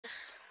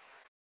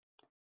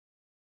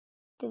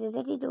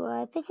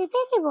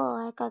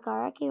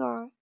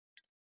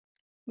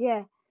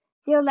Yeah.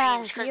 You'll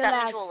lag. Because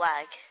that means we'll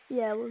lag.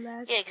 Yeah, we'll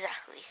lag. Yeah,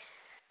 exactly.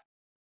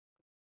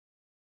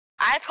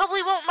 I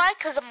probably won't lag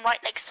because I'm right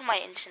next to my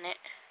internet.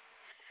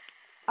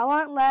 I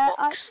won't lag.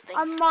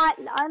 I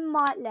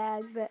might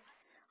lag, but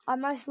I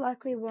most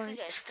likely won't.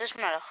 Yes, doesn't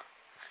matter.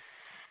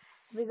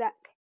 I'll be back.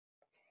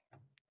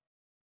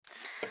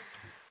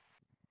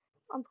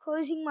 I'm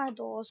closing my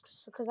doors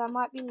because I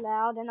might be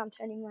loud and I'm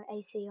turning my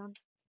AC on.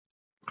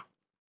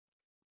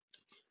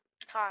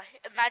 Sorry.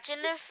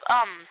 Imagine if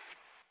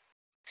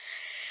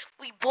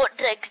we bought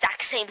the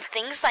exact same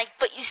things, like,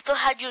 but you still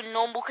had your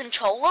normal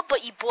controller,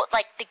 but you bought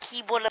like the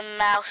keyboard and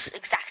mouse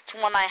exact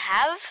one I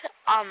have,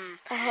 and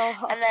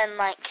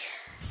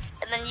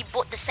then you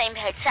bought the same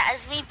headset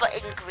as me, but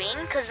in green,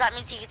 because that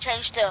means you can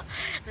change the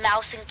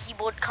mouse and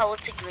keyboard color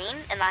to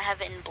green, and I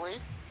have it in blue.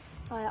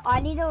 I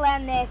need to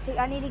land there.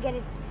 I need to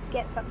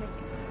get something.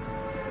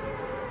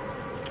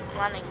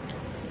 Running.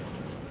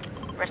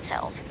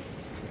 Retell.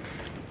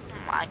 Oh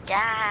my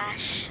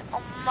gosh.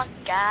 Oh my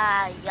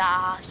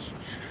gosh.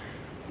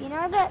 You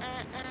know that?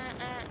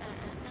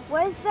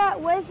 Where's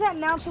that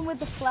mountain with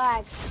the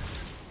flag?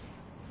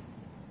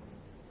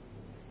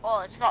 Oh,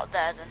 it's not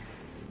there then.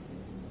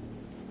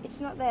 It's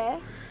not there?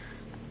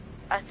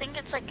 I think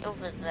it's like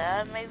over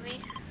there,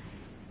 maybe.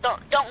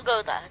 Don't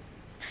go there.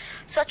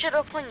 Search it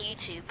up on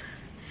YouTube.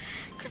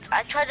 Cause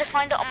I tried to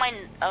find it on my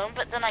own,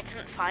 but then I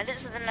couldn't find it,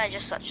 so then I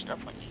just searched it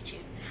up on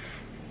YouTube.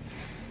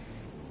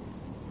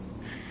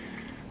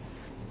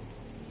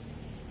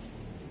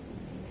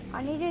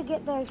 I need to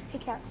get those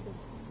pickaxes.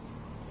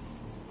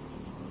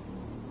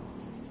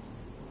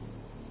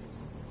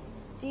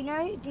 Do you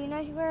know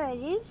where it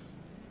is?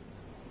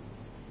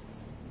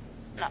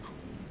 No.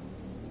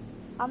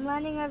 I'm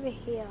landing over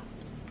here.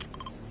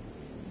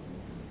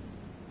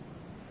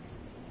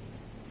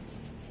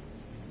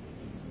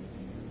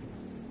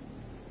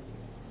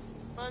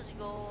 Let's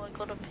go, I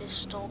got a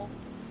pistol.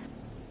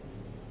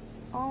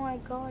 Oh my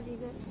god, you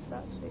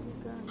got such a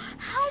good gun.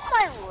 How am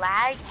I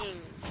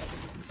lagging?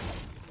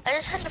 I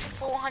just had a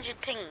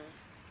 400 ping.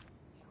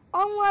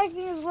 I'm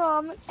lagging as well,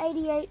 I'm at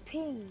 88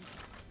 ping.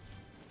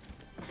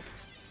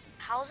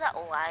 How's that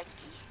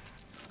laggy?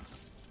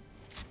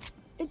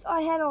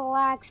 I had a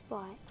lag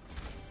spike.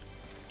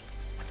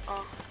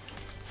 Oh.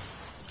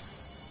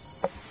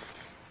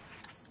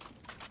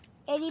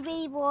 Itty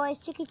bitty boys,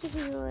 chicky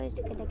boys,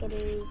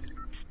 chicky.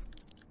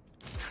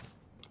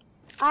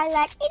 I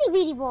like itty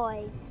bitty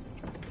boys.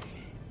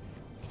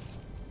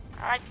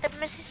 I like the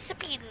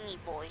Mississippi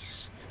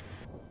boys.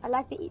 I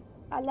like the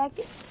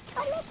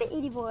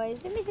itty boys,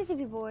 the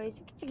Mississippi boys.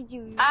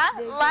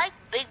 I like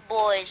big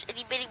boys,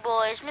 itty bitty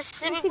boys,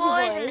 Mississippi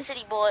boys, and the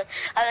city boys.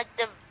 I like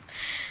the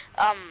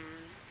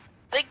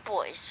big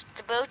boys,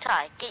 the bow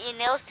tie, get your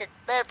nails did,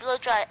 let it blow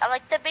dry. I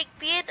like the big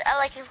beard, I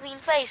like a clean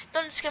face.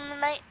 Don't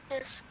discriminate,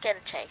 just get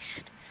a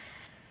taste.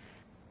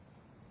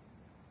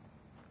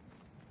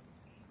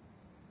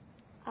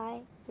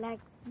 I like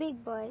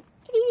big boys,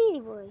 itty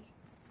bitty boys,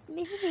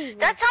 Mississippi boys.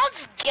 That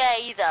sounds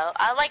gay though.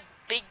 I like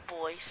big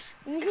boys.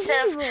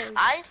 Instead of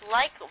I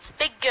like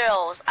big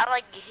girls. I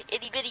like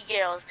itty bitty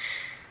girls.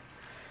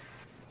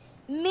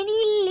 Mini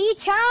Lee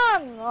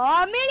Chang!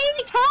 Oh, Mini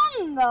Lee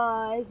Chang,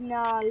 guys!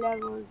 Nah,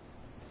 levels.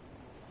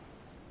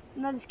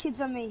 No, there's kids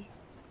on me.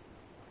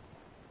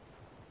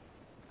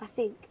 I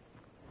think.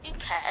 Who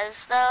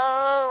cares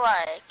though?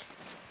 Like.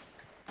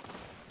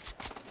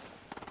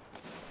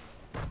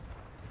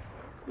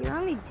 You're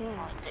only dead.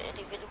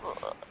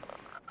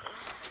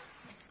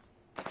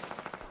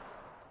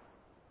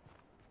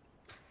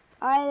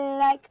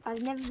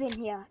 I've never been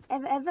here.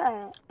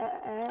 Ever.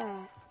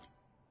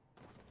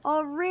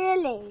 Oh,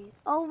 really?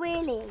 Oh,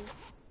 really?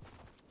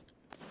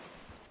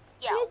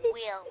 Yeah,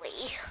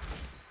 really.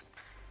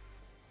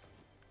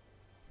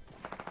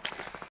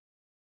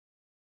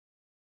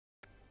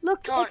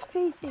 Look, it's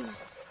PC.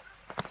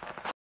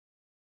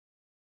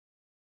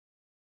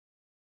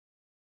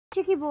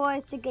 Chicky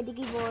boys, chicky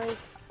boys.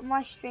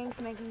 My stream's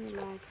making me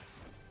lag.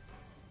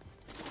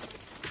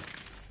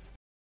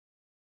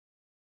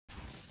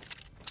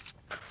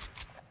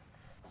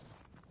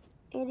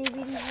 Itty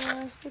bitty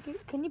boys, chicky.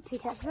 Can you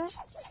pickaxe that?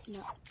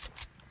 No.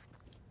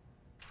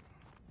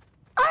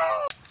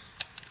 Ah!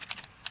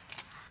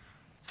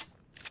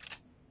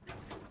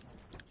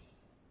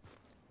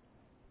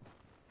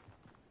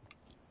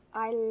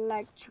 I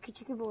like chicky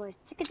boys,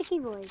 chicky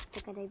boys,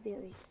 chicky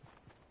boys.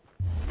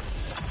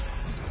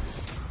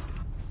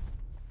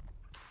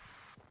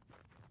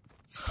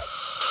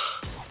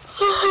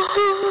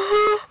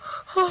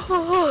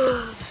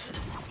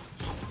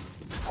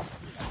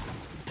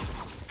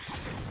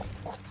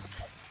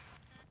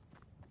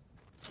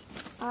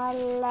 I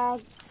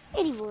like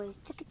itty boys,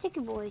 chicky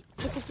boys,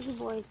 chicky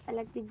boys. I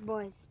like big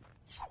boys.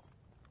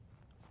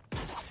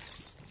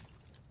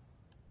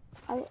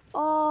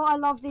 I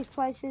love these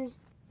places.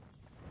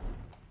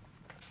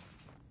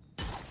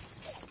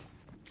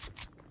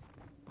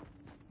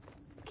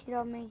 Kid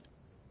on me.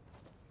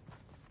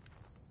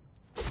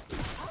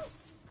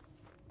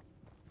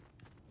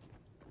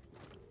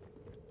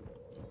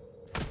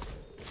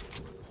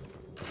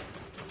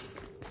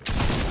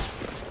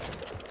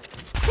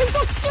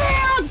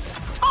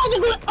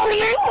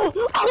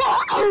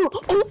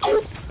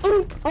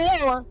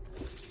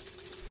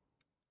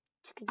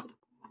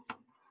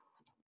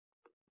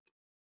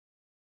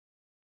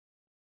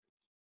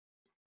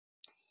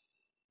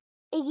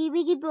 Iggy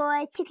Wiggy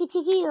boy, chicky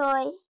chicky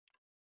boy.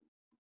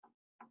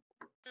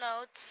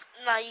 No,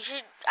 you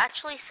should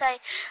actually say,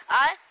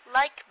 I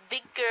like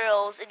big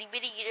girls, itty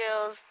bitty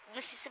girls,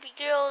 Mississippi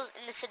girls,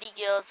 and the city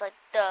girls, like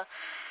the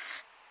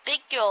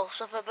big girls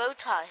with a bow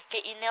tie.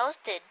 Get your nails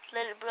did,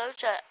 little bow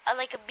tie. I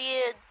like a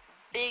beard,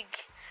 big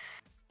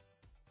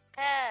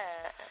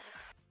hair,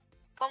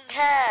 long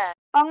hair.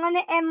 I'm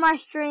gonna end my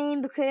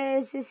stream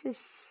because this is